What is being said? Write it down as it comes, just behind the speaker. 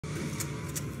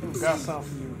Who got something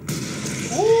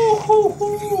for you? Ooh, hoo,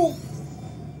 hoo.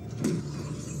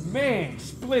 Man,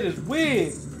 split his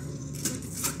wig.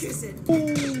 What is it?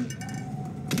 Ooh.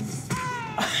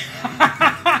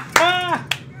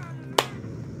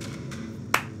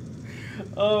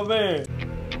 Oh man.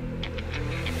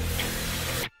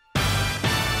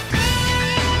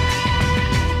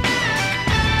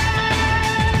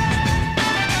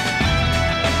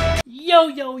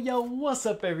 Yo, what's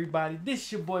up everybody? This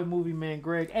is your boy Movie Man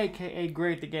Greg, aka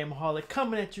Greg the Gameaholic,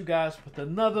 coming at you guys with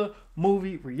another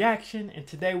movie reaction. And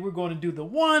today we're going to do the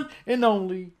one and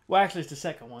only, well actually it's the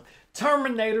second one,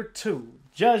 Terminator 2,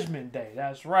 Judgment Day.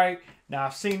 That's right. Now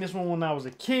I've seen this one when I was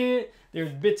a kid.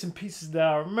 There's bits and pieces that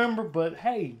I remember, but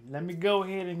hey, let me go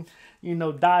ahead and,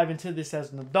 dive into this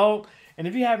as an adult. And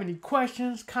if you have any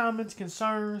questions, comments,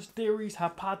 concerns, theories,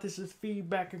 hypotheses,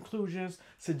 feedback, conclusions,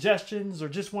 suggestions, or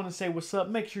just want to say what's up,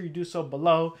 make sure you do so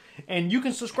below. And you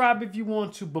can subscribe if you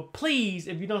want to, but please,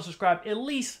 if you don't subscribe, at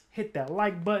least hit that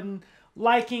like button.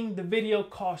 Liking the video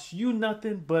costs you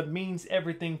nothing, but means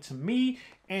everything to me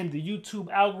and the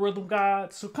YouTube algorithm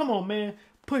god. So come on, man.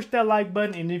 Push that like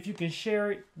button, and if you can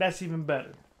share it, that's even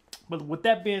better. But with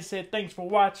that being said, thanks for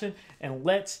watching, and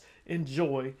let's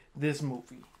enjoy this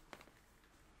movie.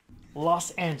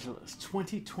 Los Angeles,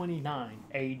 2029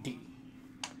 AD.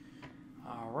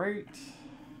 All right.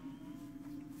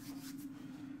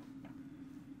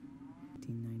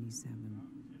 1997.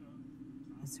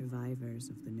 The survivors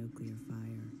of the nuclear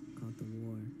fire called the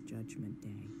war Judgment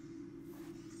Day.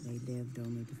 They lived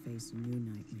only to face a new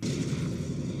nightmare.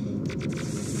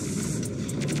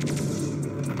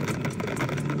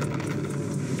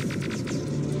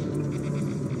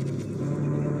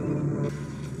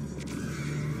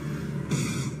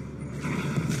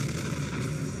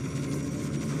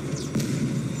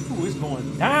 Ooh, it's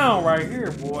going down right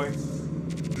here, boy.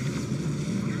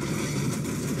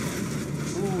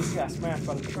 Ooh, he got smashed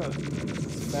by the truck.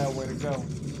 That's a bad way to go.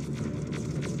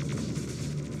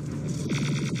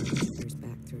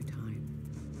 Back through time.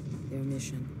 Their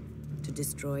mission, to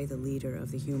destroy the leader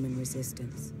of the human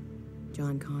resistance.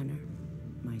 John Connor,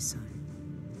 my son,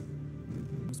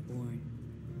 was born.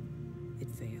 It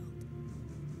failed.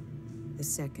 The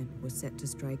second was set to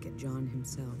strike at John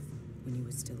himself when he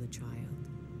was still a child.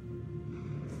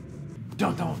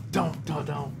 Don't.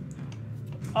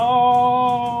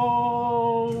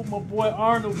 Oh, my boy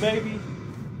Arnold, baby.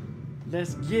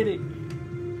 Let's get it.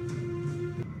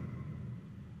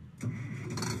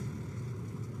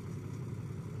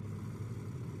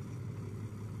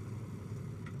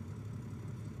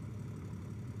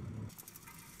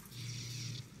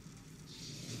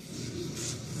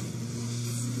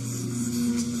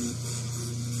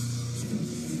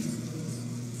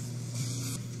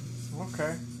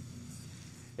 Okay.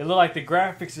 It looked like the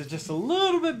graphics is just a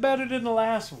little bit better than the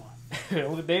last one.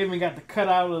 They even got the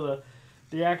cutout of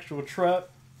the actual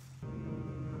truck.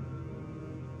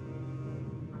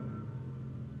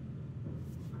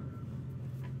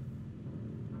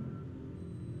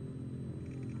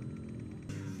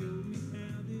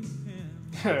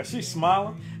 She's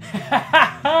smiling.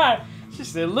 She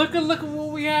said, look at what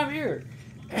we have here.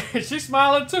 She's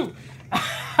smiling too.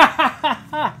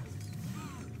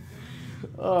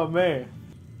 Oh man.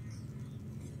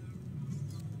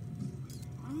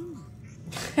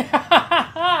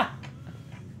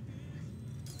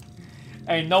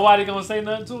 Ain't nobody gonna say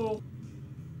nothing to him.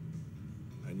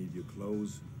 I need your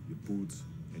clothes, your boots,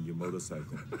 and your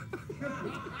motorcycle.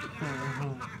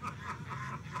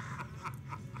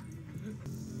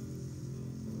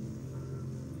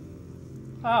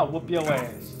 I'll whoop your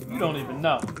ass. You don't even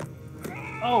know.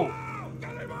 Oh.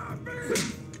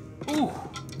 Ooh.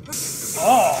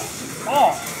 Oh.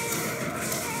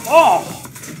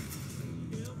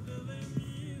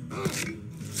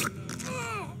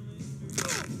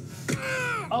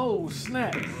 Oh,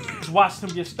 snap. Just watched him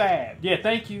get stabbed. Yeah,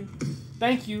 thank you.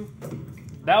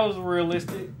 That was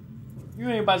realistic. You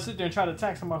ain't about to sit there and try to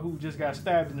attack somebody who just got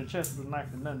stabbed in the chest with a knife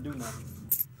and nothing do nothing.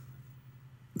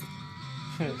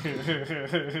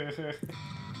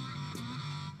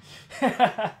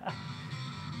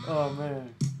 Oh,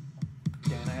 man.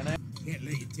 Can't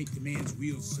let you take the man's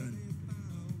wheels, son.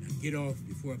 Now get off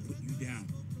before I put you down.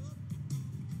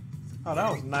 Oh,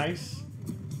 that was nice.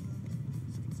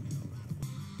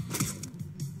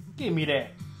 Give me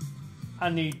that. I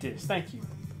need this. Thank you.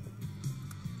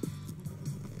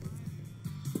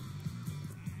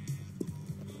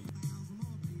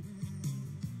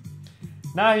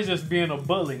 Now he's just being a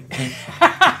bully.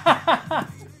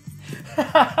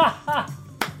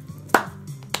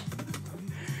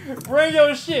 Bring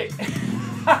your shit.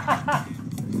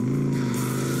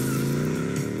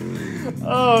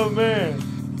 Oh man.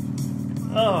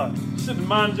 Oh, you should have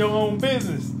minded your own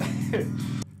business.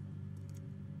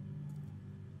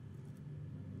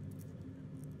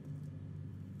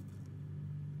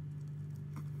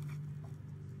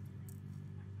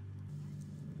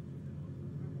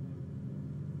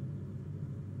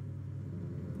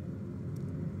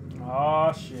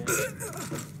 Oh shit.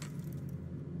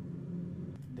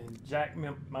 Then Jack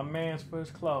my man's for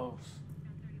his clothes.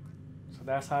 So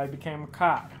that's how he became a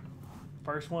cop.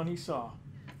 First one he saw.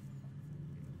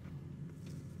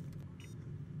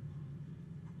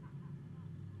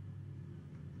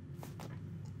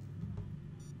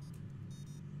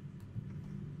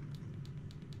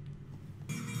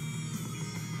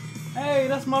 Hey,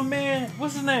 that's my man.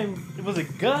 What's his name? Was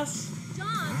it Gus?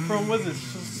 John. From, was it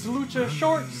Salute Your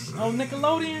Shorts on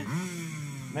Nickelodeon?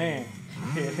 Man. Wow,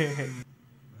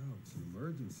 it's an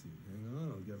emergency. Hang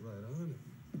on, I'll get right on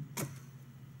it.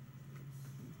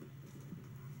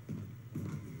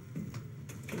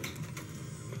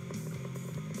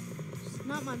 She's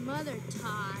not my mother,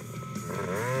 Todd.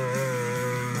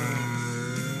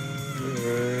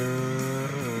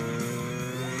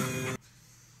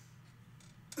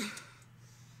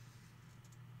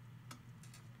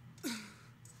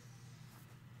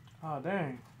 Oh,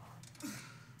 dang.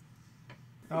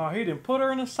 Oh, he didn't put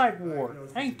her in a psych ward.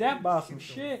 Ain't that about some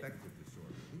shit?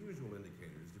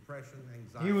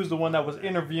 He was the one that was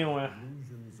interviewing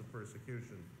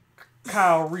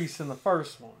Kyle Reese in the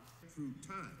first one. Through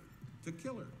time to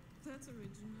kill her. That's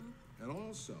original. And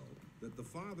also that the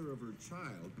father of her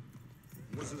child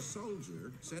was a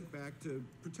soldier sent back to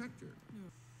protect her.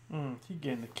 He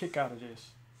getting a kick out of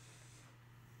this.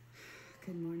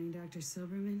 Good morning, Dr.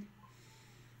 Silberman.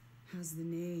 How's the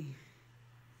knee?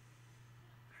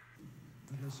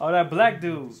 Oh, that black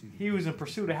dude. He was in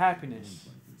Pursuit of Happiness.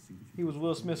 He was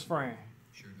Will Smith's friend.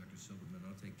 Sure, Dr. Silverman,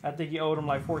 I'll take I think he owed him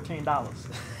like $14.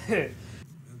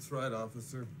 That's right,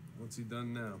 officer. What's he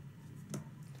done now?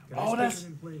 Oh, that's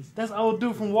old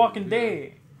dude from Walking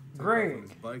Dead. Greg.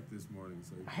 His bike this morning,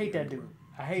 so I hate that dude.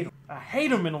 I hate him. I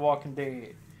hate him in The Walking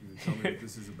Dead. Can you tell me what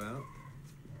this is about?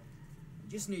 You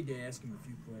just need to ask him a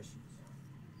few questions.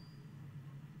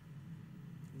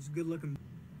 He's a good looking.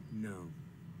 No.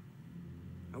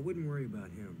 I wouldn't worry about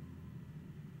him.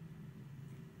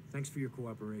 Thanks for your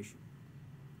cooperation.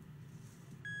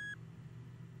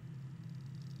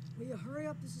 Will you hurry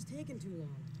up? This is taking too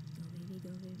long. Go, baby, go,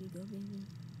 baby, go, baby.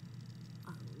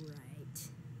 All right.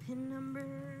 Pin number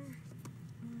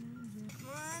 1.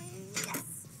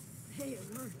 Yes. Hey, it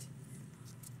worked.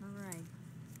 All right.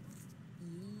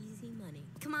 Easy money.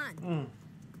 Come on.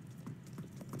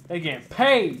 They getting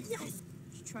paid. Yes.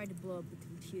 She tried to blow up the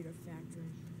computer factory.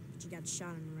 She got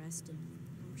shot and arrested.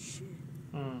 Oh, shit.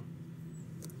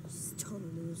 She's a total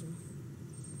loser.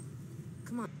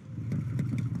 Come on.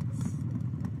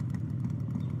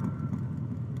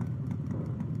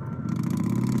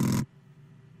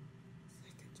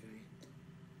 Like a giant.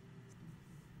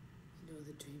 I know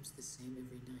the dream's the same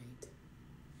every night.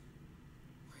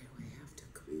 Why do I have to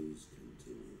go? Please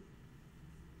continue.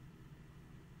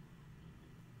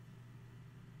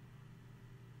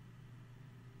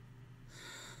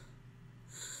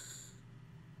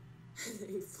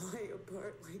 They fly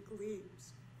apart like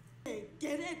leaves. Hey,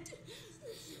 get it?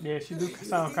 Yeah, she do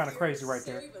sound kind of crazy right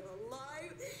there. Safe and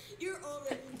alive. You're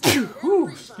already Whew,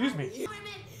 excuse me.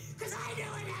 Because I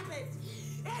know it happens.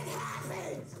 It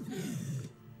happens.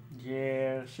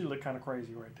 Yeah, she looked kind of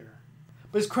crazy right there.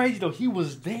 But it's crazy though. He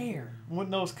was there when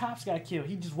those cops got killed.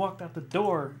 He just walked out the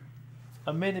door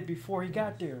a minute before he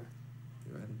got there.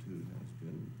 Your attitude has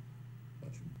been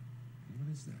much.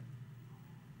 What is that?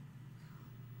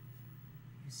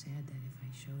 You said that if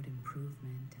I showed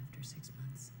improvement after 6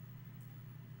 months,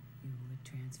 you would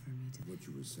transfer me to What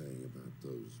you were saying about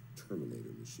those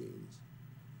Terminator machines.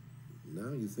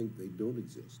 Now you think they don't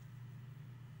exist.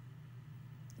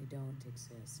 They don't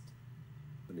exist.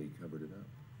 And he covered it up.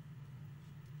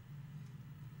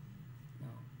 No.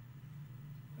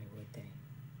 Why would they?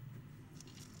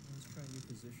 Let's try a new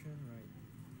position right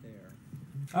there.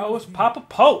 Oh, it's Papa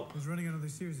Pope. Was running another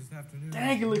series this afternoon.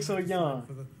 Dang, he looks so young.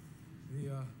 For you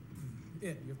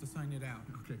have to sign it out.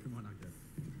 Okay, come on, I get it.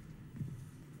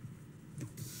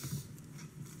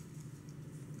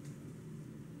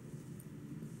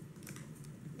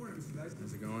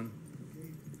 How's it going?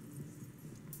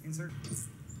 Insert.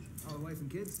 All the wife and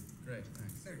kids? Great,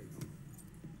 thanks. There you go.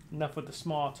 Enough with the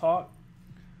small talk.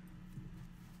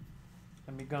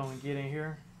 Let me go and get in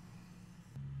here.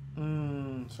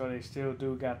 So they still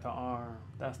do got the arm.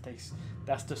 That's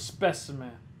the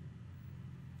specimen.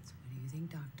 So what do you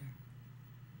think, Doctor?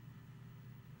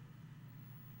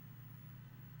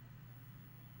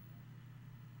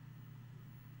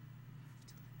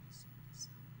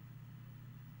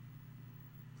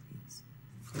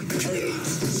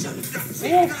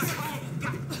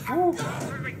 Ooh.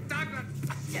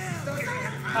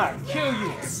 I'll kill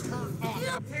you.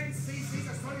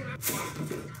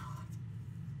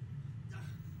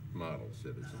 Model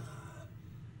citizen.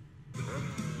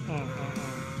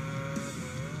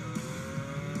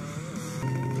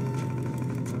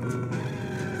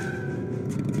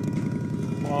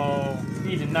 Whoa,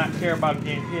 he did not care about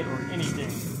getting hit or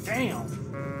anything. Damn.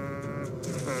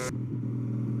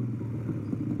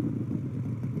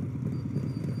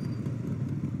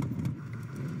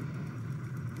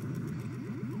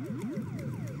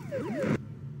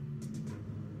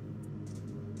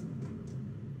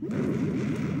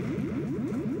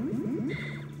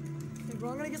 Hey, bro,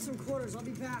 I'm gonna get some quarters. I'll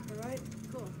be back, all right?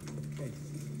 Cool. Hey,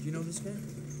 do you know this guy?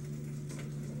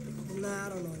 Nah, I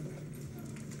don't know him.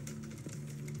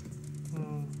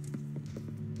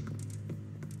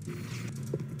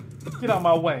 Get out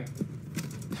my way.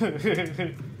 Hey,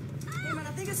 man,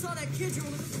 I think I saw that kid you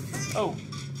were with. Hey! Oh.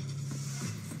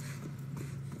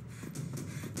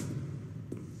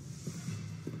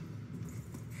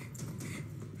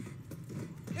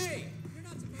 Hey, you're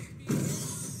not supposed to be.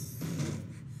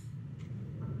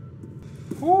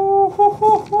 Hoo, hoo,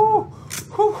 hoo, hoo.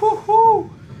 Hoo, hoo, hoo.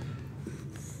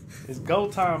 It's go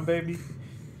time, baby.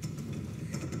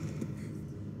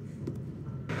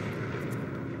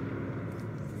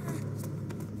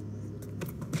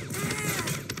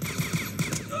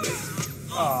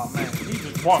 Oh man, he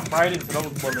just walked right into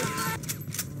those bullets.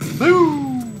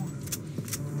 Boo!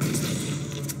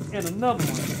 And another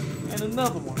one. And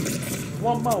another one.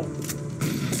 One more.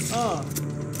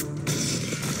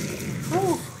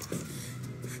 Whew.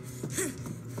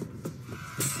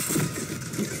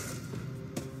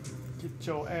 Get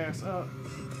your ass up.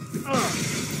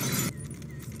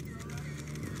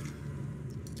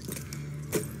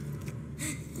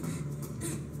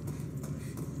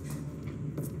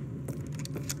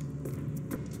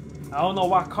 I don't know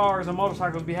why cars and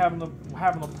motorcycles be having a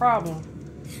problem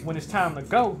when it's time to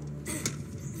go.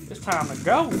 It's time to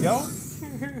go, yo.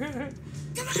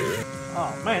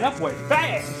 Oh man, that boy's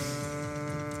fast.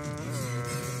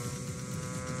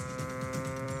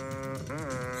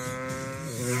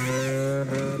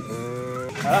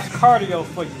 Now, that's cardio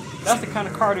for you. That's the kind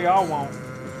of cardio I want.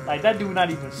 Like, that dude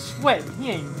not even sweating. He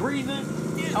ain't breathing.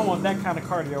 I want that kind of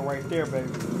cardio right there,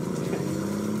 baby.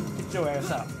 Get your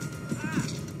ass out.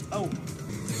 Oh.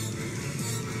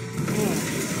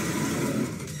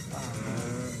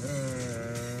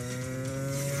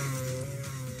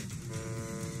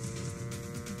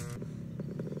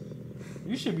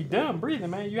 You should be done breathing,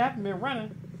 man. You haven't been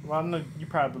running. Well, I know you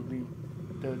probably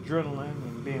the adrenaline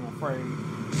and being afraid.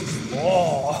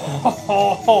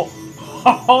 Oh,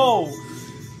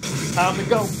 time to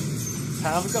go.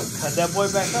 Time to go. Cut that boy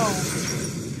back on.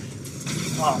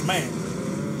 Oh man.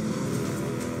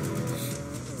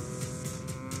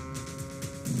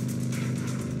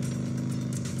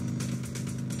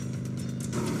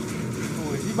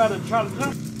 Oh, is he about to try to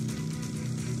jump?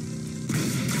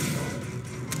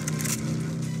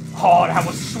 Oh, that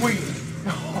was sweet.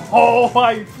 Oh, how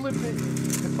you flipped it.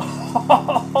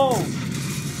 Oh.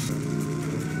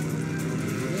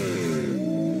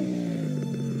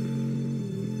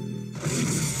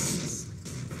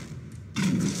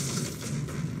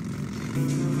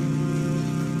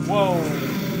 Whoa.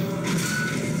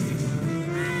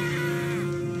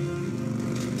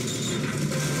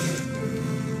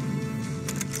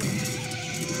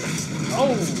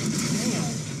 Oh,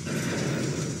 damn.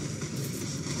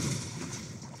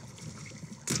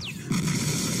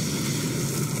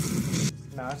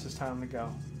 Nah, it's just time to go.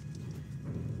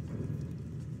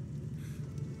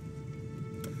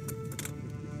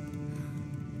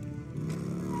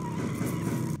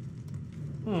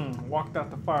 Walked out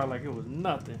the fire like it was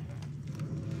nothing.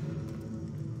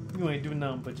 You ain't do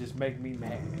nothing but just make me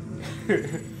mad.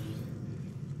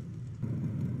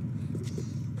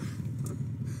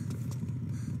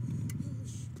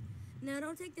 Now,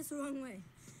 don't take this the wrong way,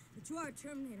 but you are a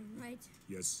Terminator, right?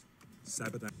 Yes.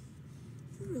 Sabotage.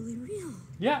 You're really real.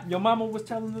 Yeah, your mama was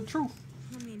telling the truth.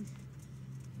 I mean,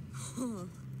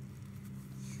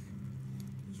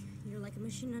 you're like a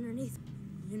machine underneath.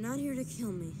 You're not here to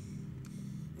kill me.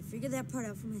 I figured that part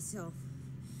out for myself.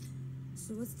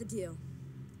 So what's the deal?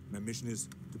 My mission is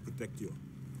to protect you.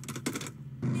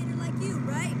 Terminator like you,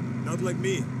 right? Not like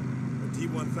me. A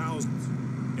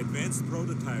T-1000. Advanced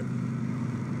prototype.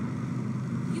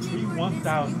 You mean more advanced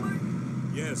than you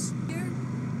were? Yes. Here?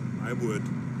 I would.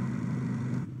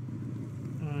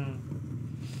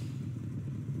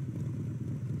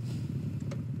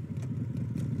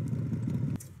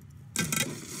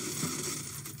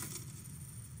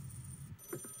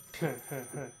 Hello?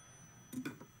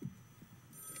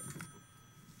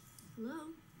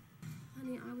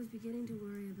 Honey, I was beginning to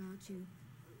worry about you.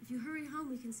 If you hurry home,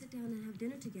 we can sit down and have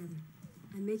dinner together.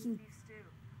 I'm making beef stew.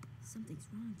 Something's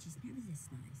wrong. She's never this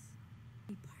nice.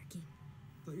 Be barking.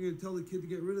 Thought you were gonna tell the kid to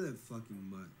get rid of that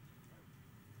fucking mutt.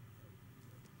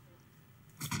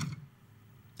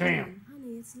 Damn.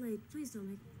 Honey, it's late. Please don't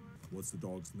make... What's the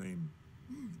dog's name?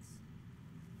 Max.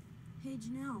 Hey,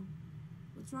 Janelle.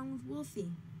 What's wrong with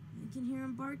Wolfie? I can hear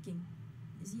him barking.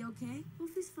 Is he okay?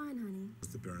 Wolfie's fine, honey.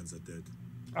 The parents are dead.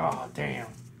 Oh, damn.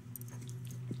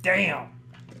 Damn.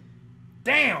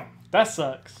 Damn. That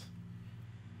sucks.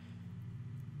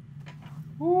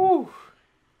 Woo.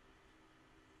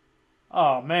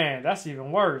 Oh, man. That's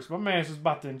even worse. My man's just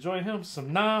about to enjoy him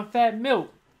some non-fat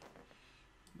milk.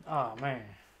 Oh, man.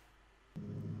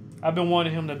 I've been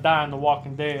wanting him to die in The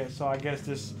Walking Dead, so I guess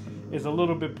this is a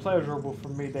little bit pleasurable for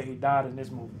me that he died in this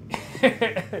movie.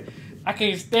 I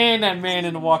can't stand that man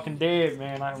in The Walking Dead,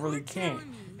 man. I really can't.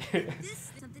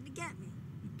 Something to get me.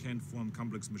 You can't form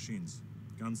complex machines.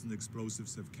 Guns and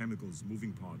explosives have chemicals,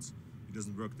 moving parts. It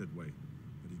doesn't work that way.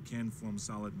 But he can form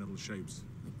solid metal shapes.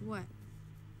 Like what?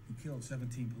 He killed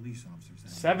 17 police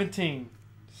officers. 17.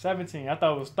 17. I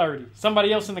thought it was 30.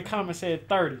 Somebody else in the comments said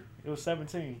 30. It was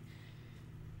 17.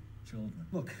 Children.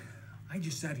 Look, I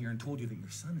just sat here and told you that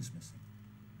your son is missing.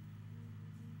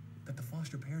 That the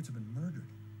foster parents have been murdered.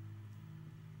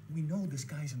 We know this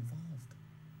guy's involved.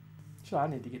 So I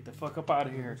need to get the fuck up out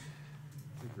of here.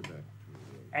 Take her back.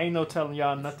 Ain't no telling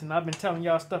y'all nothing. I've been telling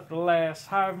y'all stuff for the last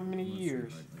however many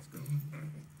years. Let's go.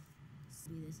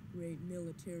 See this great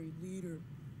military leader.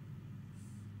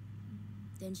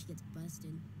 Then she gets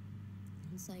busted.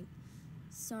 It's like,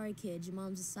 sorry kid, your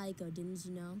mom's a psycho, didn't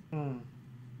you know?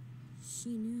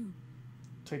 She knew.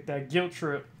 Take that guilt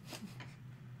trip.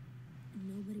 And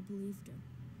nobody believed her.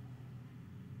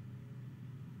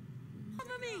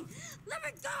 Cover me! Let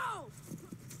me go!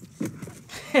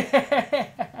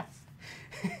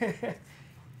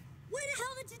 Why the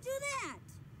hell did you do that?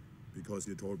 Because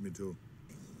you told me to.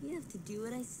 You have to do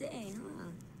what I say,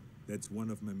 huh? That's one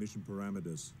of my mission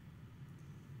parameters.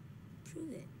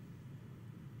 Prove it.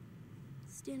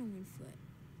 Stand on one foot.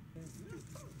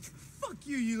 Fuck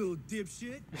you, you little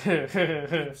dipshit.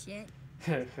 Dipshit.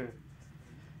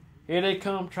 Here they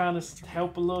come trying to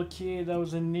help a little kid that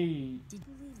was in need. Did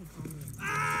you leave the phone?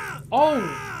 Oh!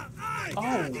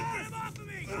 Oh!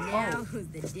 Now who's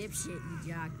the dipshit, you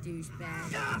jock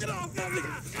douchebag? Get off of me!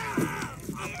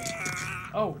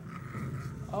 Oh!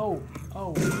 Oh!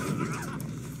 Oh!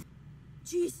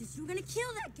 Jesus, you're gonna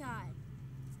kill that guy!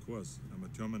 Of course, I'm a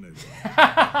Terminator.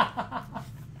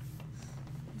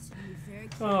 Very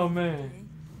Oh, careful, man. okay?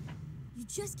 You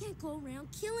just can't go around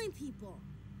killing people.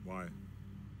 Why?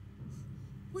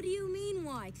 What do you mean,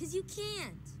 why? Because you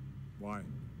can't. Why?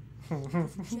 You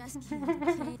just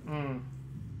can't,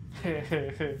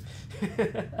 okay?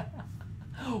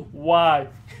 Why?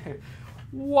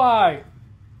 Why?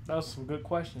 Those some good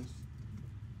questions.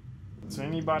 So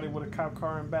anybody with a cop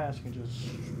car and badge can just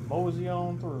mosey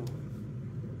on through.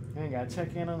 You ain't gotta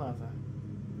check in or nothing.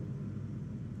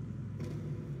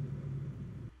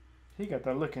 He got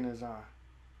that look in his eye.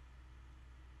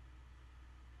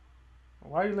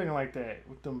 Why are you looking like that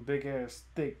with them big ass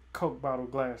thick Coke bottle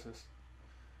glasses?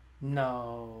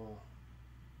 No.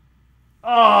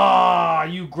 Ah,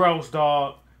 you gross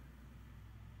dog.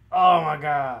 Oh my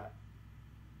god.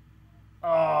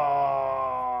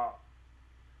 Oh.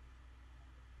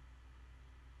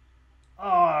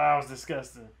 Oh, that was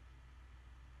disgusting.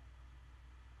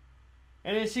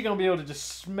 And then she gonna be able to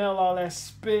just smell all that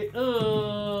spit.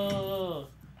 Ugh.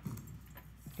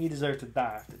 He deserves to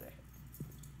die after that.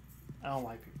 I don't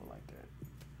like people like that.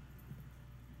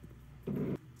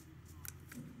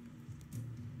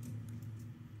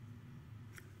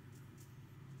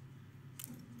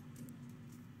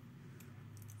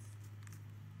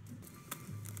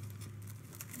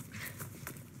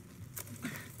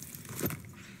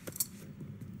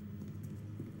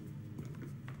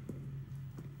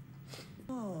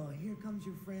 Oh, here comes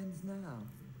your friends now.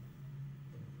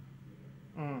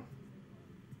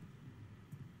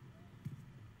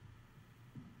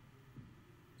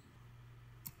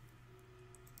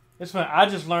 It's funny. I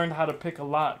just learned how to pick a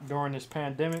lock during this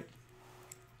pandemic.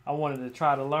 I wanted to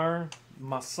try to learn.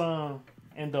 My son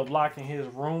ended up locking his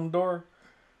room door.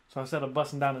 So instead of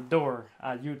busting down the door,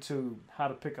 I YouTube how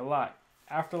to pick a lock.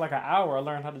 After like an hour, I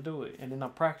learned how to do it. And then I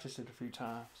practiced it a few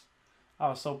times. I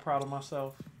was so proud of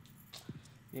myself.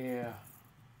 Yeah.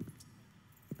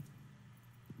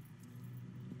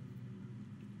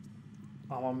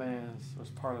 Oh, my man was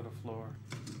part of the floor.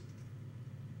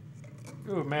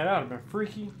 Ooh, man, that would have been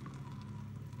freaky.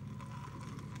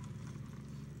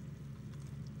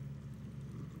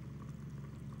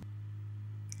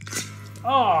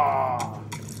 Oh.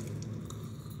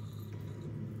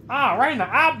 Ah, right in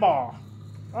the eyeball.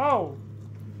 Oh.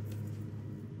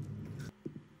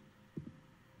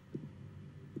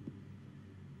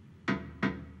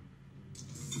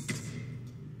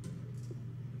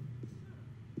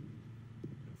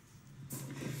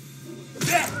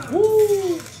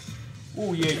 Woo!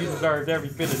 Ooh, yeah, you deserved every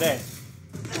bit of that.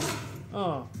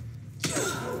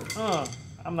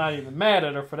 I'm not even mad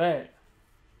at her for that.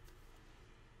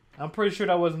 I'm pretty sure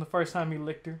that wasn't the first time he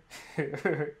licked her.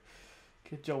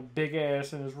 Get your big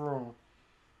ass in his room.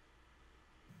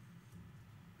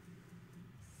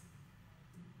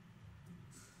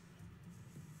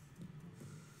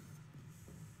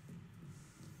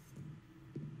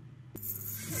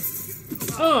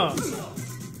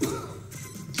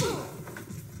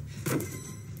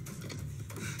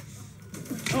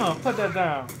 Put that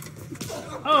down.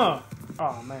 Oh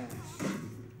man.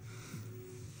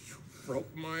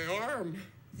 Broke my arm.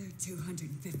 There are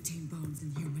 215 bones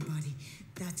in the human body.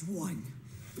 That's one.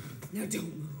 Now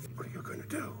don't move. What are you gonna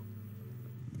do?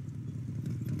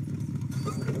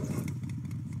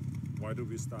 Why do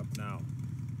we stop now?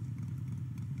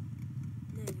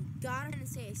 No, you got it and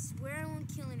say, I swear I won't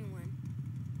kill anyone.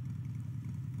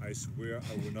 I swear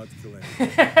I will not kill anyone.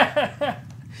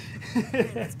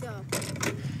 Okay, let's go.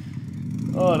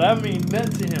 Oh, that means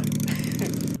nothing to him.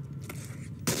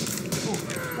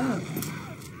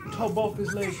 Toe both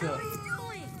his legs up.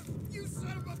 You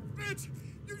son of a bitch!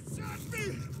 You shot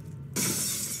me!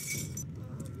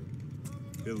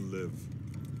 He'll live.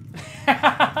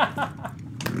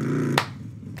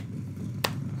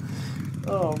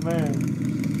 Oh man.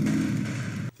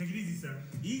 Take it easy, sir.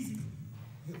 Easy.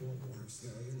 It won't work,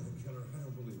 Sarah. You're no killer. I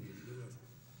don't believe you can do it.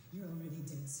 You're already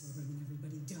dead, Silver. When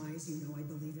everybody dies, you know I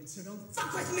believe it, so don't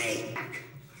fuck with me!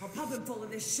 I'll pump him full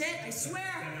of this shit, I swear!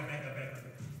 Back up.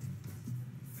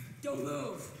 Don't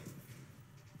move!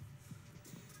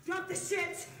 Drop the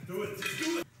shit! Do it. Just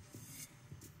do it.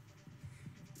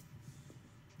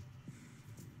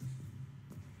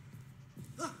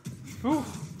 Ooh.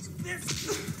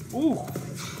 Ooh.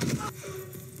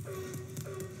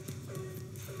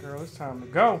 Girl, it's time to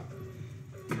go.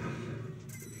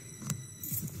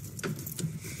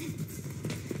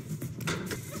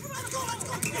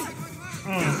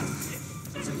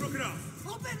 Broke it off.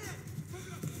 Open it!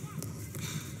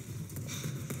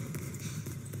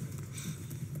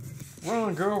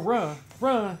 Run, girl, run,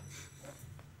 run.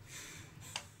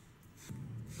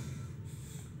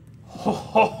 Ho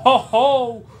ho ho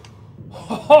ho!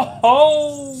 Ho ho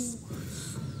ho!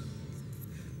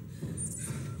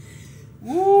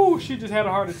 Woo! She just had a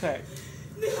heart attack.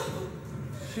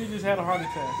 She just had a heart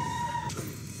attack.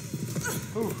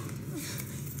 Ooh.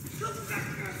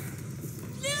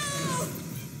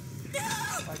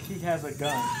 Like he has a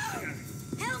gun.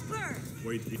 Help her!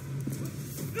 Wait. Ooh.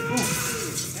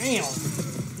 Damn!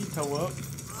 He toe up.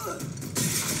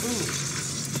 Ooh.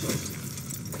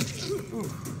 Ooh.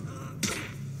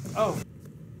 Oh.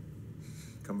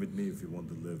 Come with me if you want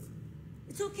to live.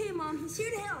 It's okay, Mom. He's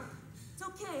here to help. It's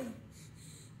okay.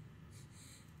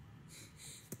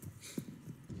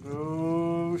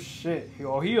 Oh shit.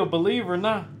 He a believer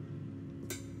now.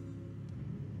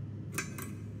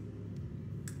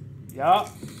 Yup.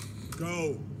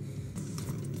 Go.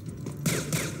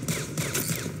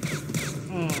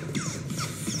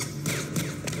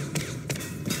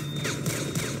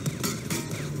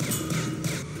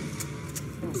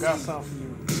 Got something for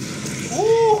you.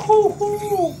 Ooh, hoo,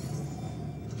 hoo.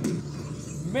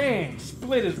 Man,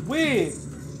 split his wig.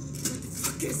 What the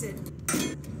fuck is it?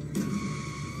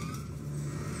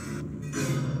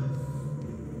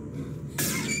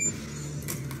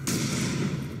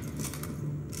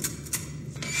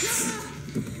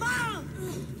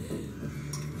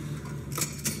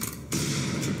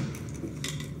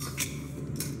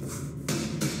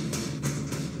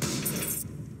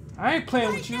 I ain't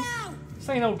playing with you. This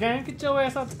ain't no game. Get your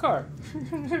ass out the car.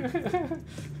 Come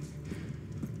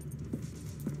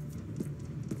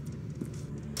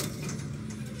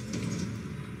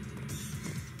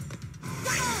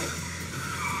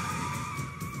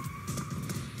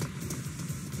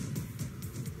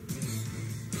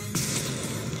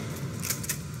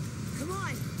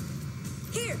on.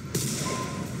 Here.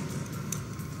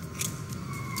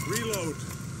 Reload.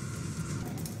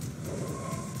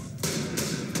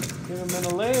 Get him in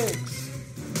the legs.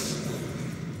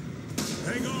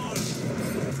 Hang on.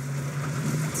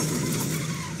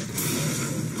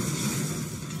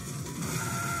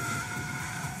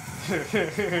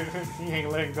 He ain't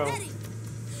letting go. Ready.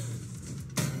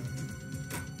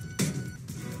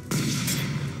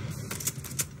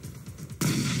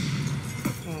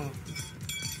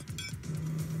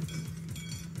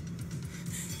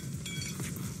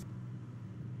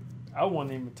 I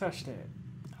wouldn't even touch that.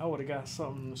 I would have got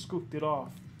something and scooped it off.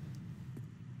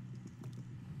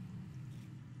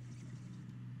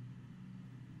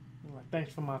 I'm like,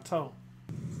 thanks for my toe.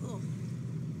 Oh.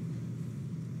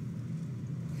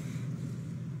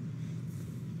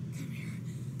 Come here.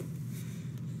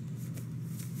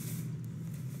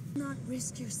 Not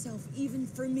risk yourself even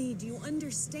for me. Do you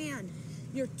understand?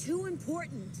 You're too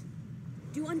important.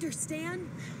 Do you understand?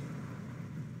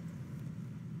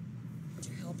 With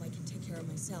your help, I can take care of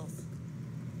myself.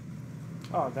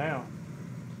 Oh, damn.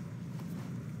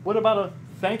 What about a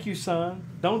thank you, son?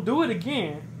 Don't do it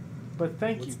again, but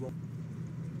thank you.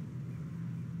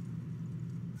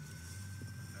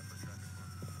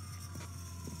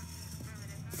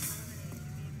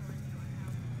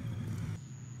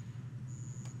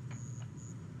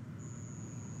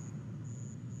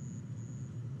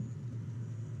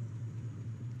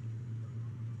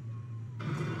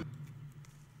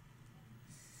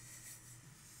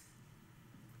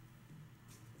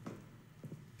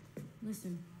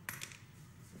 Listen,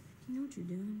 you know what you're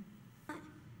doing?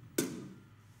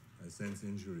 I sense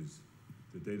injuries.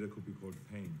 The data could be called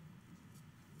pain.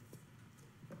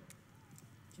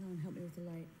 John, help me with the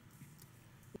light.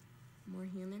 More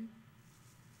human?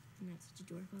 You're not such a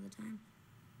dork all the time.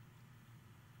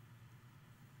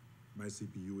 My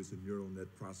CPU is a neural net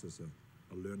processor,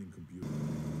 a learning computer.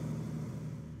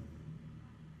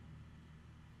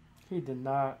 He did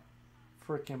not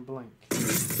freaking blink.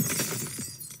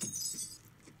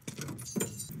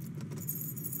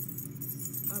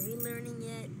 Are we learning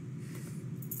yet?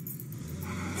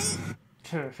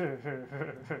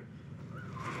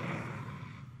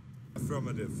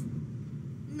 Affirmative.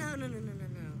 No.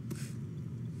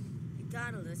 You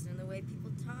gotta listen to the way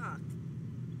people talk.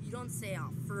 You don't say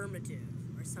affirmative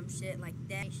or some shit like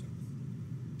that.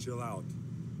 Chill out.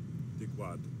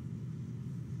 Dickwad.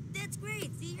 That's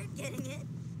great. See, you're getting it.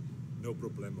 No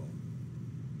problemo.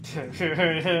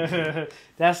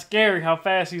 That's scary how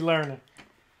fast he's learning.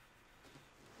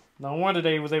 No wonder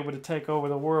they was able to take over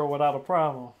the world without a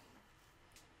problem.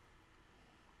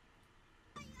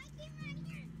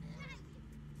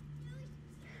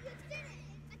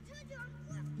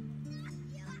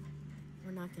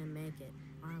 We're not gonna make it,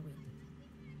 are we?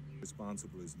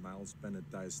 Responsible is Miles Bennett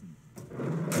Dyson.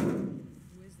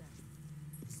 Who is that?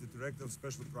 He's the director of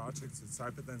special projects at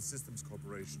Cyberdyne Systems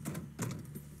Corporation.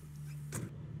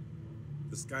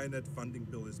 The Skynet funding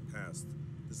bill is passed.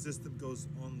 The system goes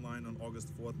online on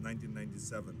August 4th,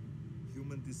 1997.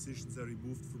 Human decisions are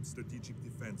removed from strategic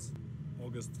defense.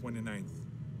 August 29th.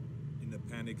 In a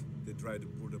panic, they try to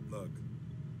pull the plug.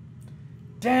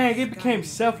 Dang, it became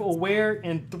self-aware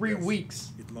in 3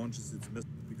 weeks. It launches its missile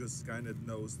because Skynet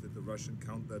knows that the Russian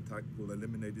counterattack will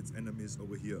eliminate its enemies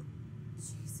over here.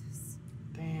 Jesus.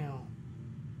 Damn.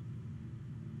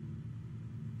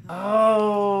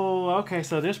 Oh, okay,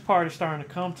 so this part is starting to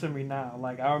come to me now.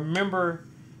 Like, I remember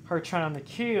her trying to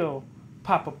kill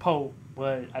Papa Pope,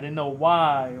 but I didn't know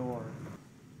why or...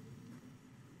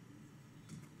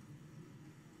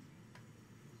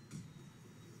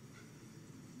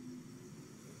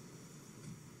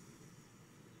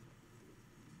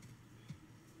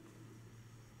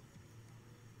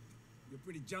 You're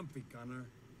pretty jumpy, Connor.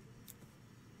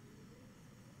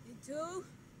 You too?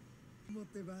 ¿Cómo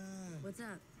te va? What's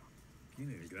up? ¿Quién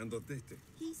es el grandote este?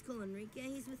 He's cool, Enrique.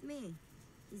 He's with me.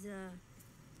 He's,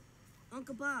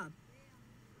 Uncle Bob.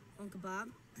 Uncle Bob?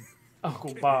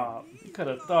 Uncle Bob. You could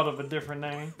have thought of a different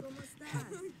name. ¿Cómo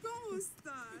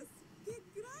estás? Qué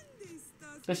grande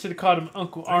estás. They should have called him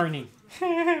Uncle Arnie.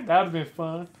 That would have been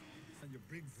fun. Your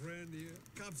big friend here.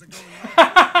 Cops are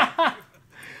going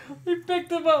He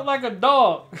picked him up like a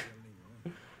dog.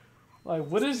 Like,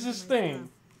 what is this thing?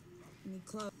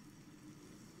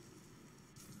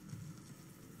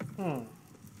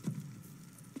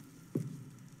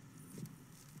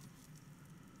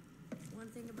 One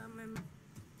thing about my...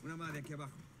 Una madre aquí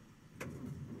abajo.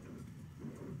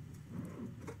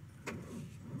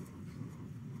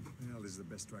 Well, this is the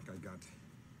best track I got.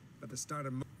 At the start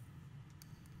of...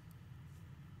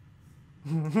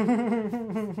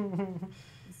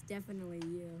 It's definitely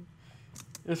you.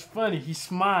 It's funny, he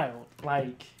smiled.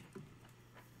 Like,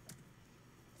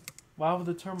 why would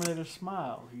the Terminator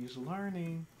smile? He's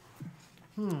learning.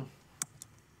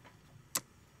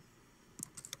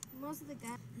 Most of the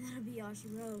guys... That'll be all she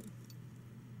wrote.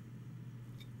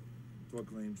 Door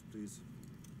claims, please.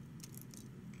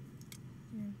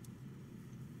 Yeah.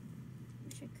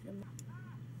 Wish I could have...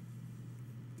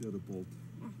 The other bolt.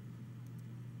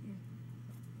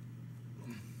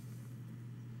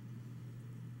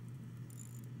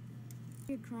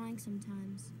 You're crying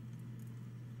sometimes.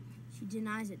 She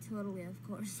denies it totally, of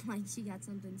course, like she got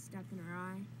something stuck in her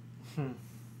eye. You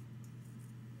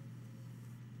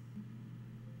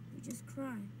just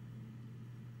cry.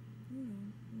 You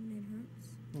know, when it hurts.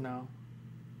 No.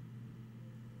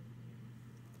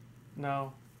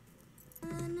 No.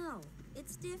 No,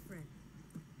 it's different.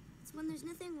 It's when there's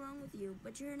nothing wrong with you,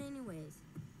 but you're hurt anyways.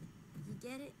 You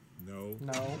get it? No.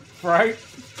 No. Right?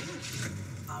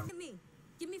 Give me.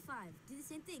 Give me 5. Do the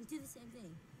same thing. Do the same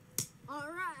thing. All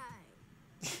right.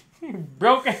 He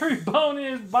broke every bone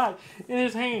in his body, in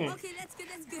his hand. Okay, that's good.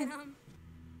 That's good. And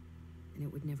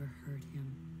it would never hurt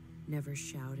him, never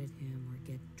shout at him or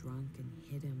get drunk and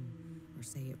hit him or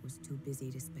say it was too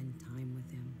busy to spend time with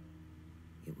him.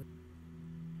 It would...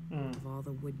 Of all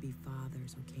the would-be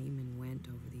fathers who came and went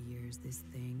over the years, this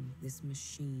thing, this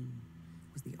machine,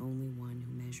 was the only one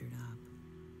who measured up.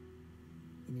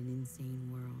 In an insane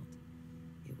world,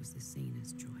 it was the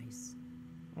sanest choice.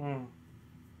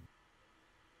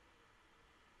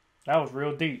 That was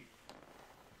real deep.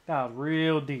 That was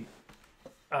real deep.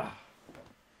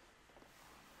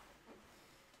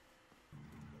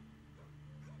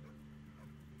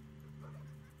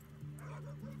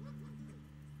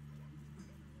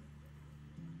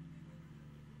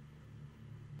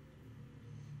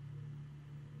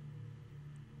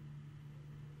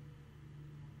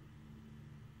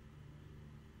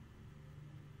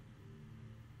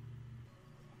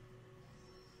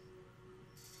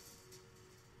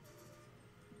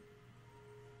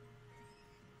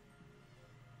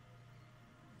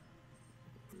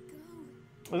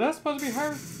 Was that supposed to be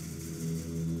her?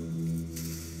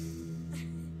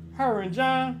 Her and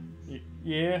John?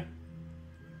 Yeah.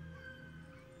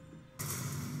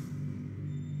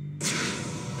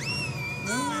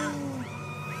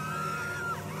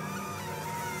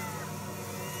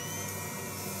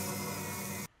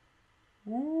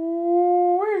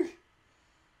 Ooh-wee.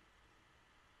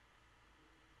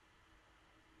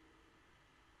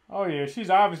 Oh yeah, she's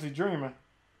obviously dreaming.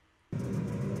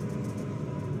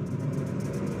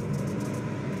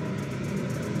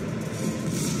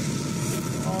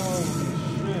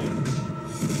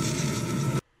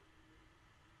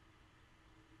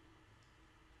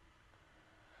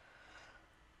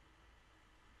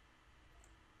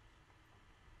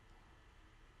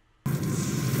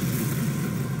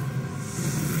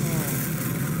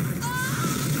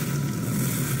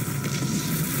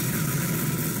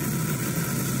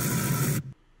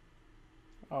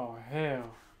 Oh,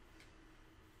 hell.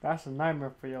 That's a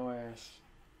nightmare for your ass.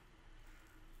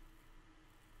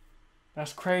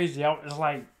 That's crazy. It's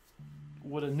like,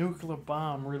 would a nuclear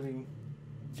bomb really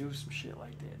do some shit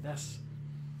like that? That's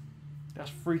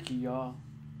freaky, y'all.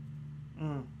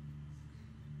 You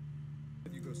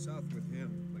go south with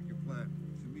him, like your plan.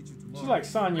 She'll meet you tomorrow. She's like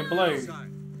Sonya Blade.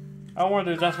 I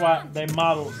wonder if that's why they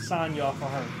modeled Sonya off of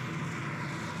her.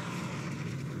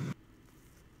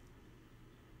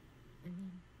 I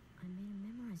made him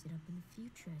memorize it up in the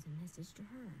future as a message to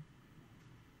her.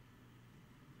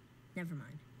 Never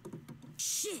mind.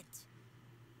 Shit!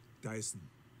 Dyson.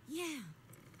 Yeah,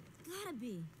 gotta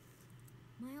be.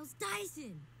 Miles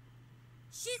Dyson.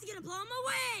 She's gonna blow him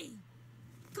away!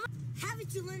 Come on,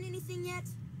 haven't you learned anything yet?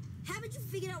 Haven't you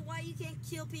figured out why you can't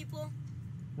kill people?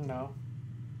 No.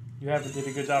 You haven't did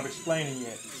a good job explaining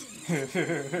yet.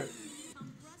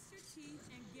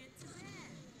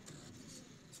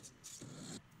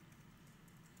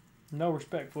 No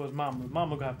respect for his mama.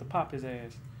 Mama gonna have to pop his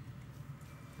ass.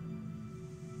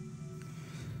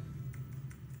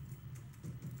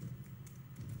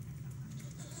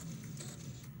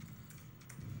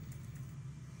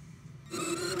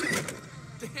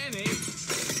 Danny!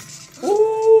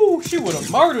 Ooh, she would have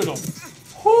murdered him.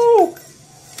 Ooh.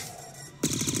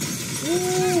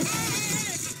 Ooh.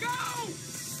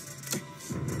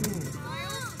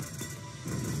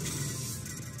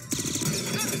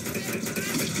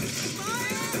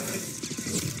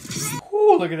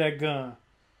 Ooh, look at that gun.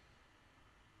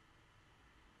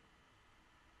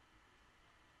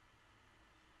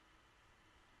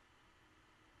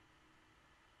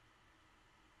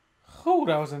 Ooh,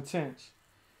 that was intense.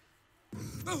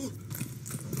 Ooh.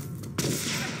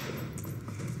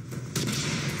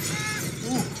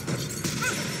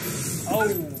 Oh.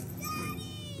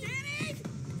 Danny!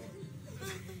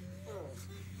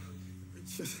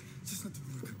 Just let them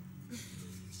look.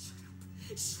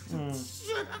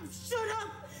 Shut up! Shut up!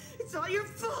 It's all your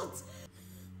fault!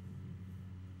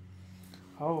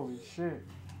 Holy shit.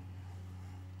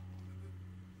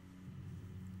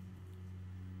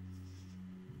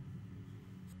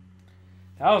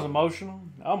 That was emotional.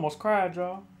 I almost cried,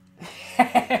 y'all.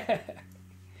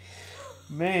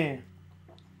 Man,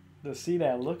 to see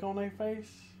that look on their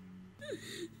face.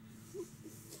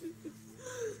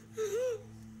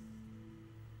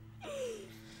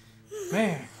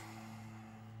 Man.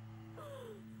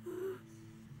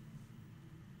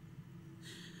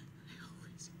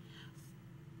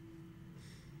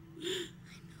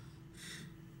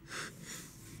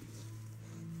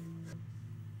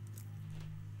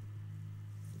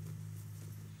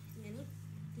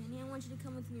 Danny, I want you to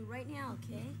come with me right now,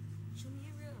 okay? Show me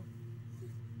your room.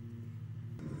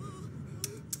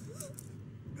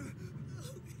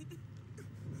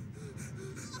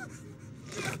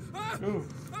 Ooh.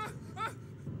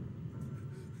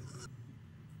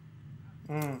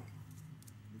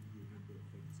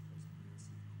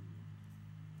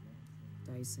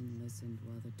 Dyson listened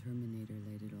while the Terminator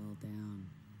laid it all down.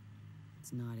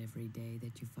 It's not every day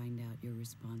that you find out you're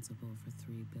responsible for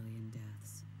 3 billion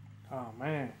deaths. Oh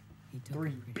man, He took 3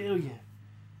 it pretty billion.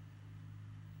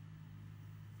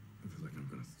 I feel like I'm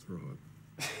gonna throw up.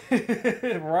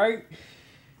 Right?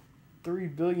 3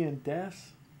 billion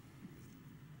deaths.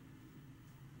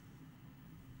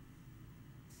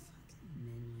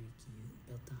 Men like you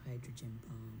built the hydrogen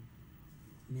bomb.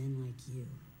 Men like you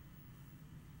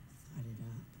thought it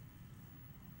up.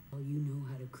 All you know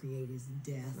how to create is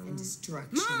death and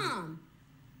destruction. Mom!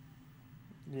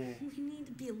 Yeah. We need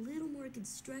to be a little more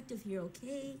constructive here,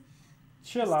 okay?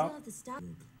 Chill Still out. have to stop.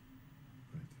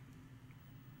 Right.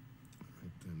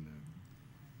 Right, then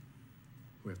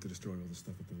we have to destroy all the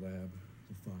stuff at the lab,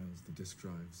 the files, the disk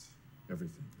drives,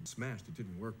 everything. It smashed, it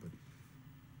didn't work, but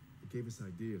it gave us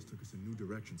ideas, took us in new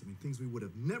directions. I mean, things we would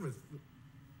have never...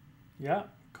 Yeah,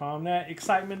 calm that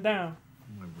excitement down.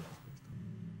 My work is based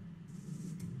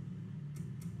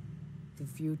on... The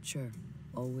future,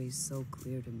 always so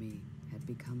clear to me, had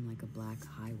become like a black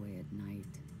highway at night.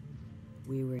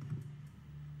 We were...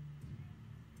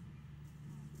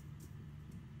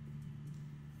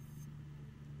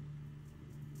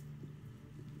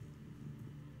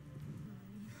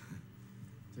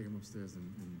 Take him upstairs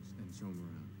and show him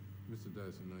around. Mr.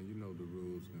 Dyson, now you know the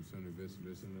rules concerning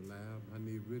visitors in the lab. I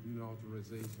need written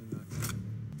authorization.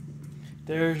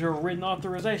 There's your written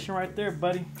authorization right there,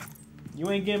 buddy. You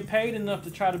ain't getting paid enough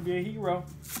to try to be a hero.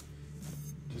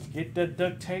 Just get that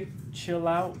duct tape, chill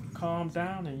out, calm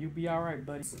down, and you'll be alright,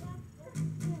 buddy.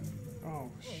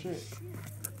 Oh, shit.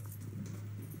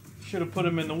 Should have put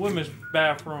him in the women's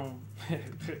bathroom.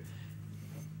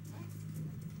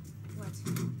 What?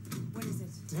 What is it?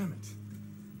 Damn it.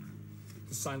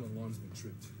 The silent alarm's been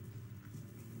tripped.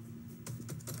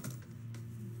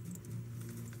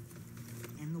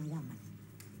 And the woman.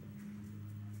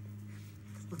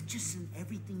 Look, just send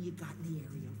everything you got in the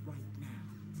area right now.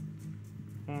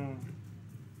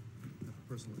 Have a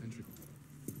personal entry.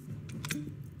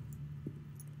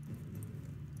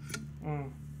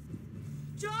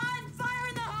 John, fire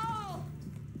in the hole!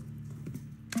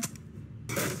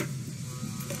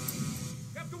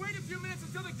 You have to wait a few minutes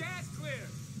until the gas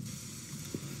clears.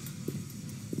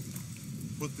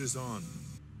 Put this on.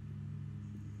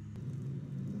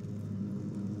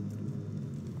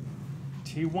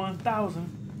 T-1000.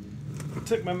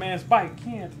 Took my man's bike.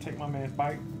 Can't take my man's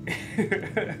bike.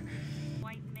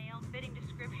 White male, fitting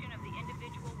description of the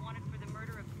individual wanted for the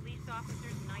murder of police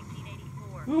officers in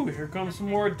 1984. Ooh, here comes some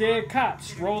more dead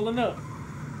cops rolling up.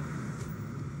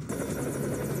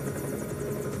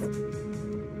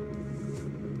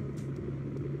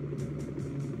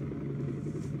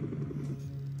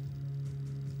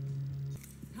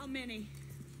 How many?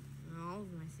 All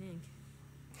of them, I think.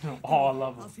 All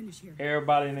of I'll them. finish here.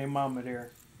 Everybody and their mama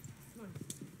there.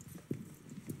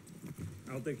 I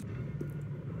don't think...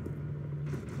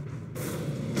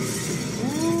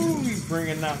 Ooh, he's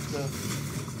bringing out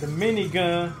the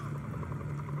minigun.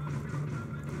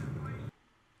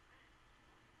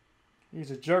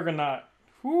 He's a juggernaut.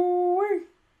 Woo-wee.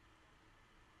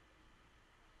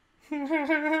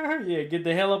 Yeah, get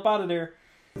the hell up out of there.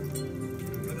 Ooh,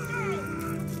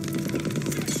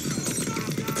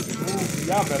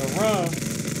 y'all better run.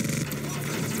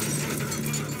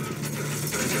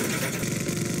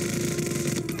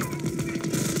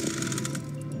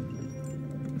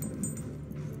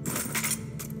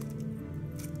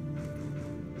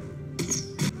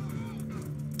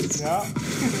 Yeah.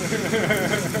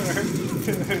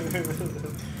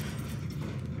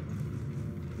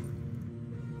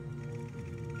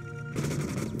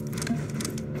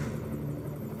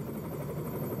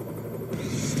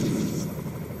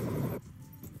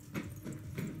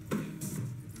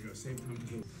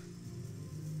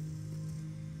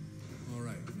 All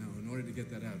right, now in order to get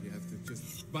that out, you have to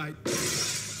just bite.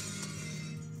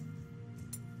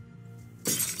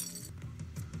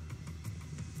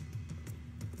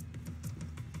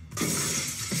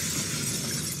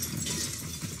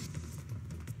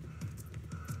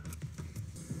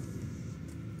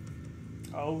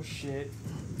 Oh shit.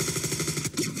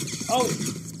 Oh.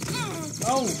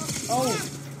 Oh. Oh.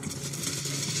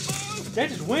 They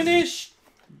just went in.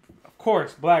 Of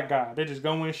course, black guy. They just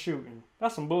go in shooting.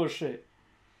 That's some bullshit.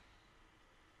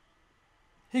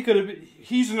 He could have been.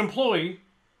 He's an employee.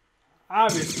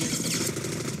 Obviously.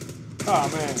 Oh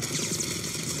man.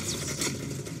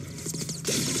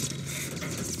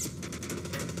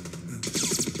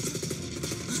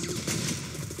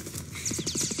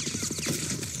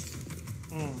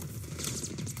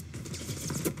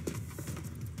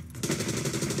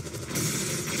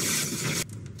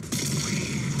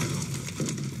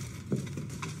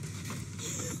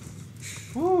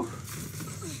 Whew.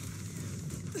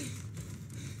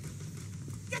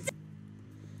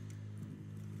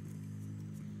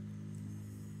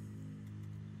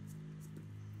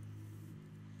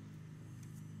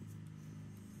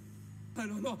 I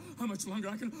don't know how much longer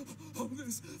I can hold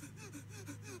this.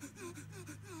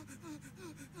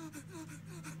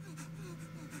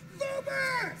 Go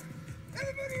back!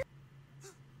 Everybody!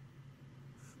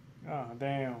 Oh,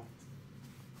 damn.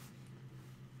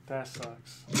 That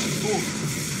sucks.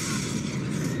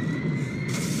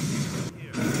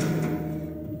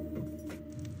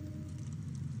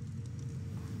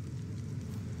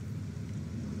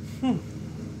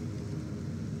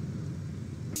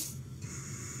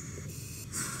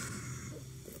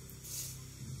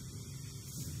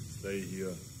 Stay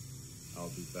here. I'll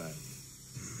be back.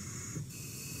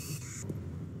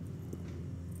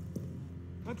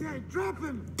 Okay, drop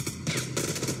him!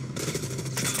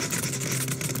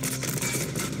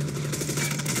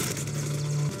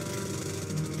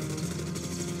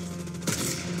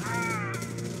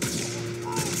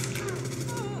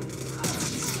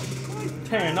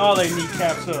 Tearing all their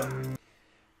kneecaps up.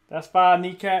 That's 5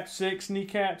 kneecaps, 6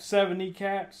 kneecaps, 7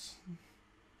 kneecaps.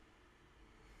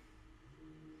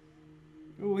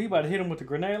 Ooh, he about to hit him with the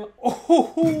grenade.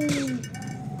 Oh!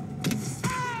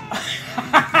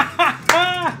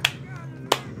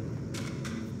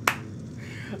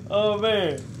 Oh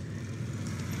man.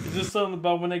 It's just something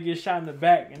about when they get shot in the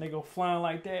back and they go flying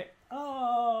like that.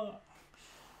 Oh.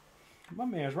 My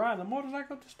man's riding a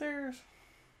motorcycle up the stairs.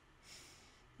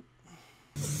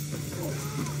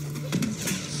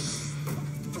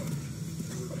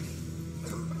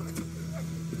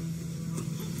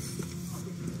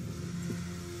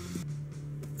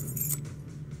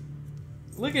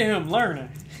 Look at him learning.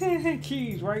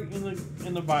 Keys right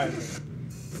in the visor.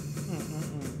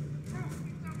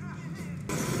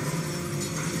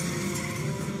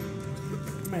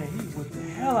 Man, he whipped the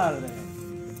hell out of that.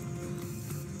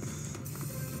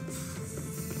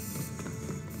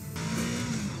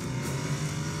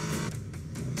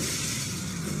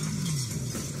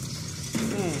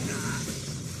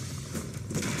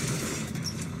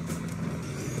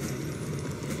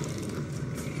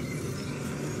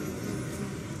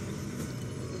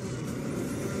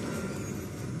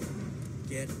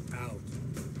 Get out.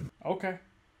 Okay.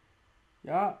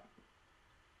 Yeah.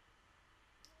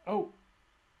 Oh.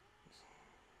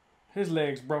 His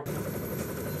leg's broken.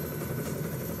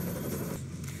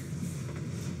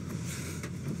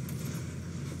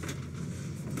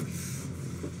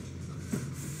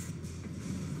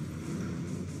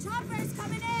 Chopper's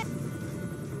coming in!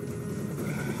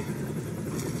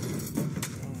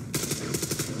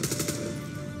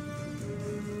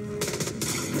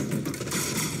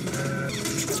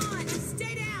 Come on,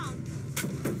 stay down!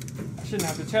 I shouldn't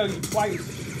have to tell you twice.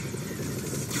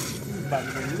 He's about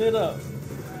to get lit up.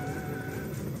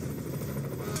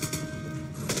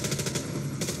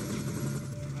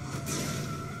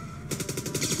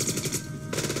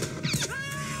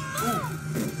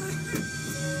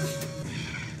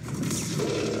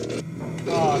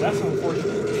 Oh, that's unfortunate.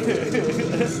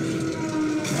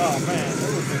 Oh man, that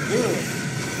would have been good.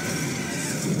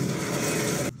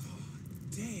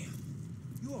 Damn.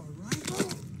 You alright?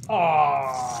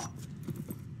 Oh,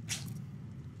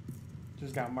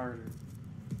 just got murdered.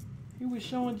 He was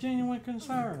showing genuine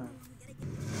concern.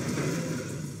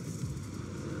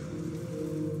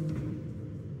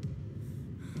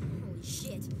 Holy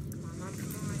shit. Come on.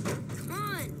 Come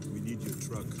on. We need your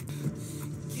truck.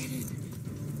 Get it.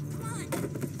 Come on.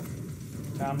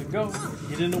 Time to go.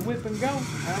 Get in the whip and go.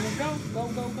 Time to go. Go,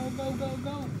 go, go, go, go,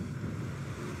 go.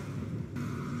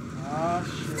 Ah,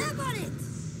 shit. Step on it.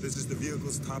 This is the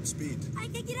vehicle's top speed. I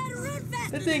can get out of road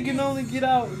faster. That thing can only get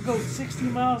out and go 60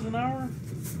 miles an hour.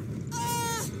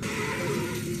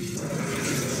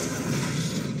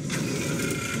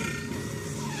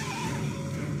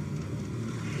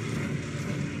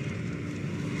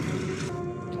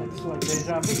 It's like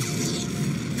deja vu.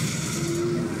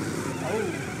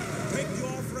 Oh. Take the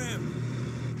off ramp.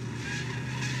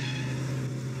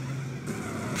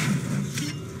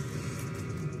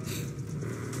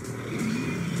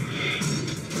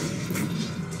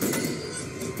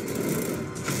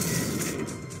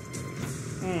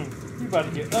 about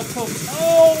to get up close.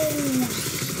 Oh,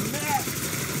 snap.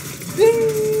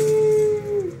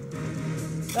 Ding.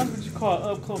 That's what you call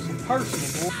up close and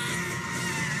personal, boy.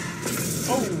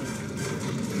 Oh.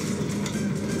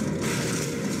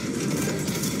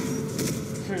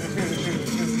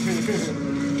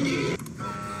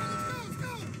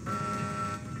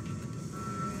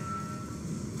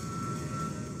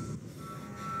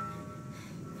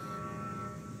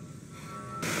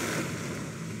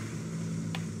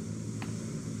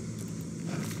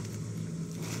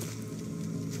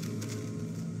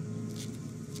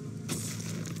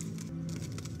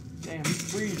 Damn,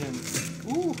 he's breathing.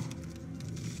 Ooh.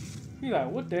 He like,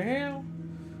 what the hell?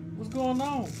 What's going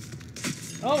on?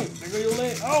 Oh, there go your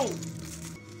leg. Oh.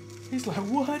 He's like,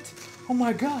 what? Oh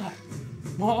my God.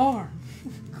 My arm.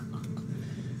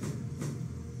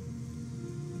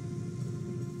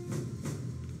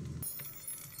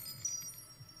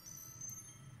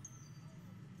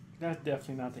 That's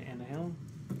definitely not the end of him.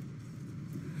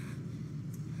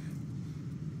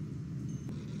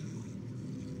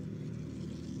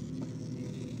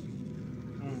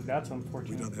 That's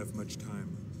unfortunate. We don't have much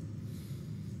time.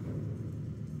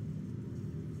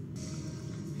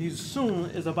 He soon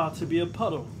is about to be a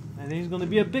puddle, and then he's going to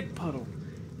be a big puddle,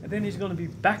 and then he's going to be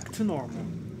back to normal.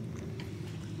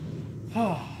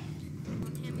 Oh.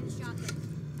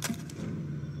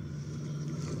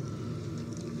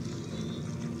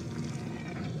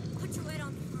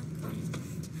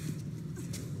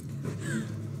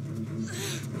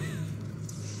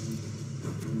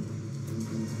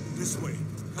 This way.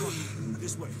 Come on.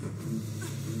 This way.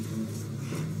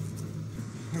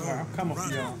 I'm coming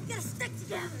for y'all. We gotta stick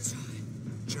together.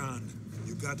 John,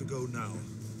 you got to go now.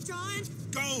 John?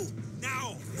 Go!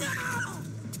 Now! No!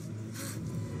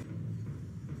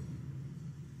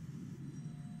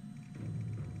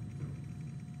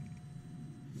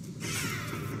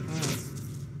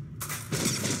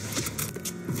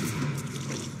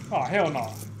 Oh, hell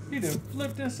no. He done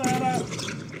flipped inside out.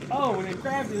 Oh, and then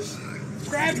grabbed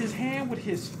his hand with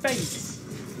his face.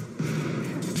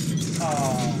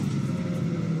 Oh.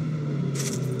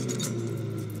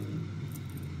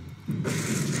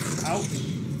 Ouch.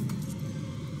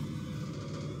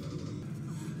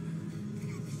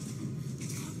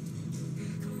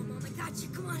 Come on, Mom, I got you.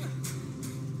 Come on.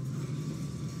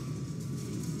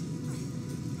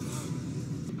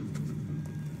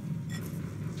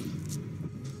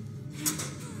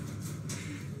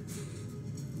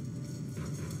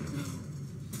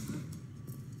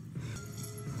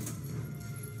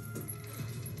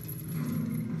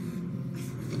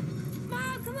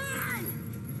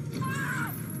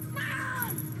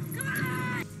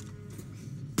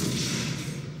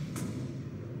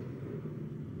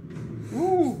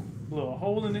 Little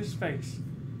hole in his face.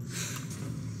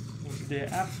 Which did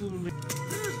absolutely.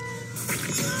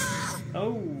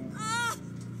 Oh.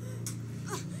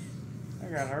 I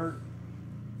got hurt.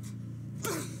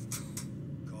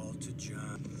 Call to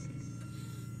John.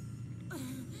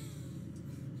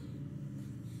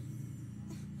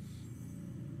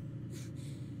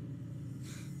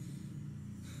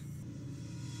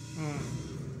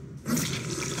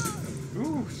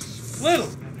 Ooh, split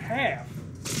him in half.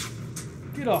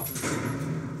 Get off me.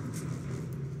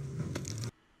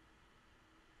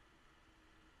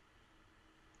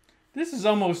 This is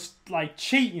almost like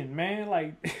cheating, man.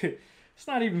 Like, it's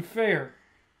not even fair.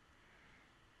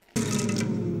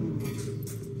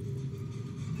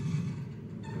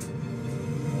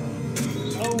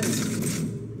 Oh.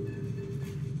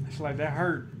 It's like that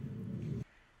hurt.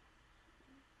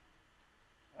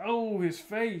 Oh, his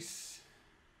face.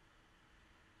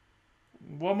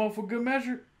 One more for good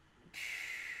measure.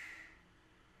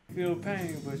 Feel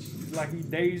pain, but like he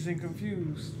dazed and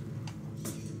confused.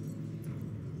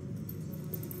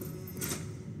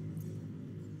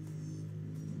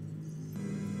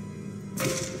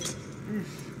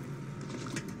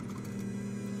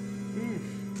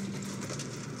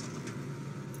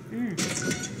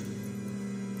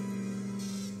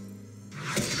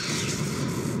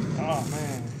 Oh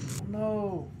man.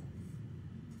 No.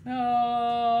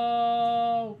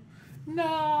 No.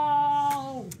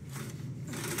 No.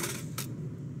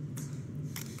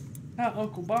 Not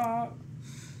Uncle Bob.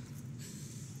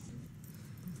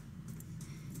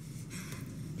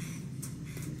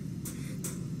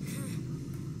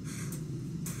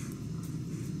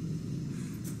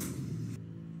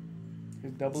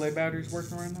 His AA battery's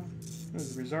working right now?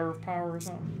 Is it reserve power or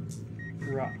something?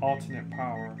 Or alternate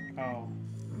power? Oh.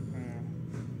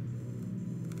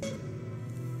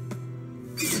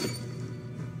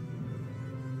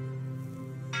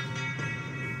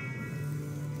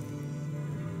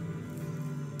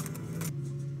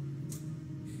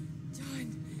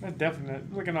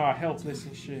 Definitely looking all helpless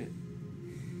and shit.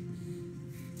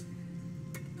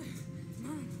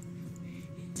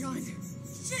 John,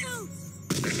 shoot!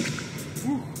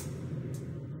 Woo.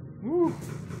 Woo.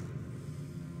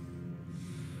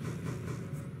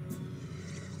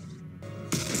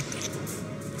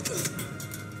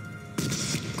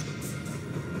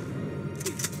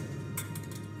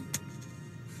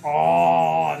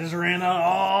 Oh, I just ran out.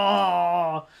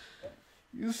 Oh,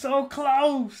 you so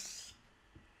close.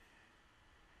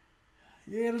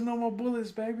 Yeah, there's no more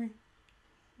bullets, baby.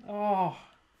 Oh,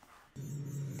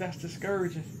 that's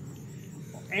discouraging.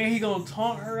 And he gonna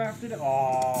taunt her after that.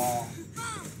 Oh.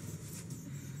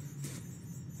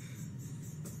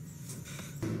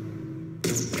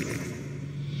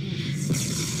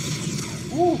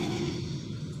 Ooh.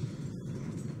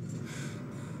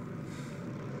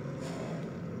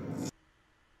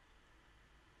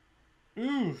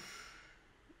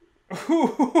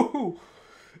 Ooh.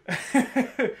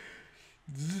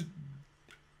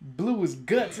 Blew his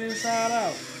guts inside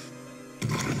out.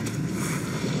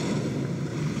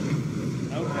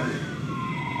 Okay.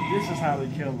 This is how they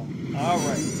kill him.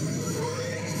 Alright.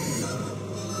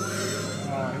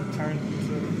 Oh, he turned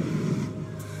into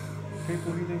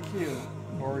people he didn't kill.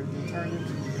 Or he didn't turn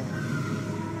into people.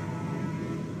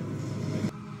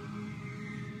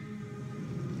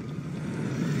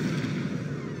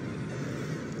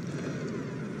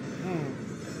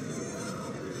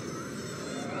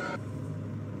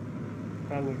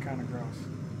 That looked kind of gross.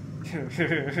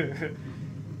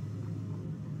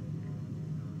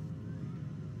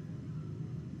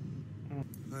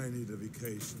 I need a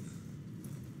vacation.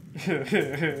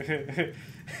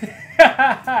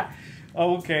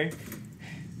 Oh, okay.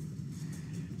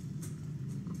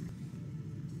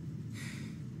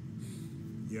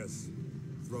 Yes,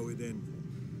 throw it in.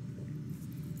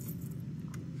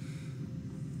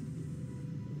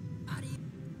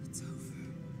 It's over.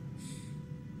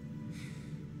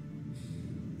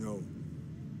 No.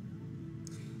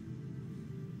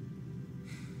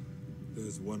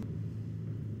 There's one.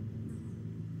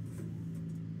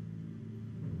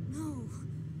 No.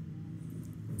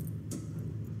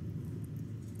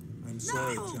 I'm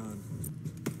sorry, No! John.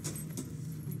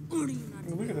 I order you not to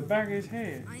Look go. at the back of his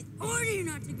head. I order you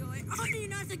not to go. I order you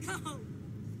not to go.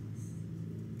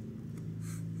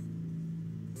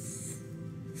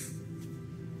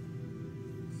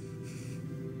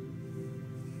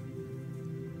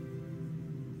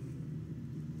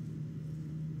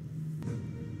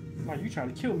 Like, you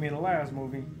tried to kill me in the last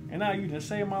movie, and now you just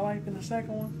saved my life in the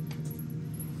second one?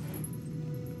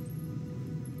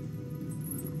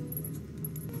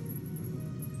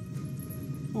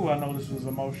 Ooh, I know this was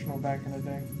emotional back in the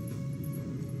day.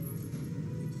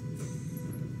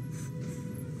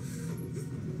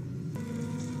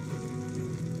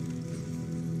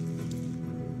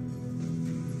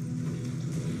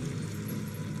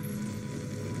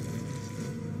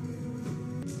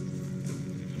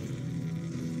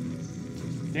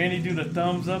 Then he do the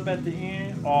thumbs up at the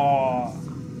end. Oh.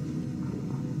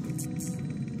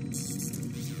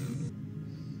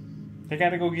 They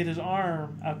got to go get his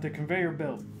arm out the conveyor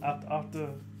belt, out the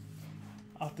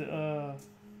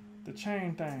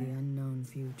chain The thing. unknown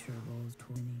future rolls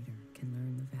toward Terminator can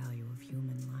learn the value of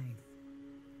human life.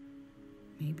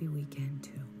 Maybe we can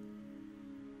too.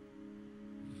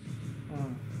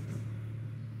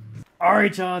 All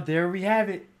right, y'all. There we have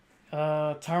it.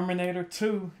 Terminator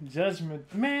 2, Judgment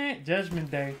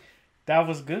Day. That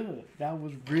was good. That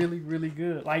was really, really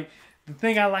good. Like, the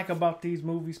thing I like about these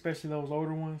movies, especially those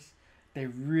older ones, they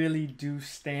really do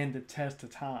stand the test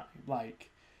of time. Like,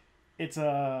 it's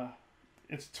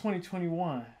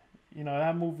 2021. You know,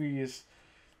 that movie is,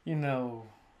 you know,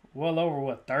 well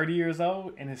over 30 years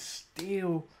old, and it's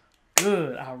still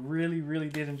good. I really, really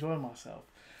did enjoy myself.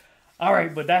 All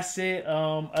right, but that's it.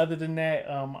 Other than that,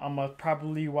 I'm gonna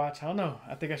probably watch. I don't know.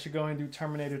 I think I should go ahead and do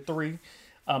Terminator 3.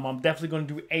 I'm definitely gonna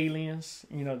do Aliens.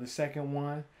 You know, the second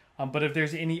one. But if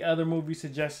there's any other movie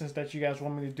suggestions that you guys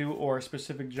want me to do, or a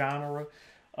specific genre,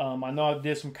 I know I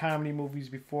did some comedy movies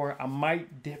before. I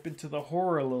might dip into the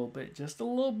horror a little bit, just a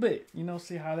little bit. You know,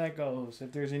 see how that goes.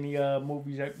 If there's any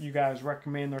movies that you guys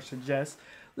recommend or suggest,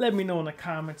 let me know in the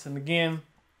comments. And again,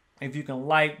 if you can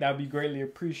like, that'd be greatly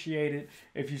appreciated.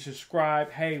 If you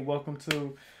subscribe, hey, welcome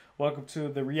to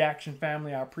the reaction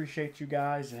family. I appreciate you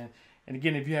guys. And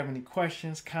again, if you have any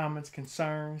questions, comments,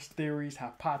 concerns, theories,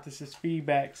 hypotheses,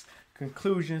 feedbacks,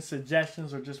 conclusions,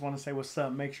 suggestions, or just want to say what's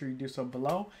up, make sure you do so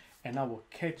below. And I will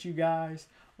catch you guys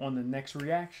on the next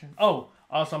reaction. Oh,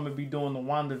 also I'm gonna be doing the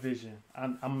WandaVision.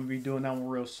 I'm gonna be doing that one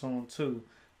real soon too.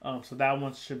 So that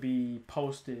one should be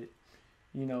posted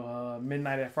you know,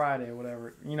 Midnight at Friday or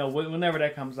whatever. You know, whenever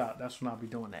that comes out, that's when I'll be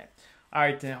doing that. All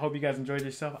right, then. Hope you guys enjoyed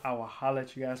yourself. I will holler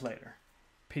at you guys later.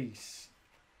 Peace.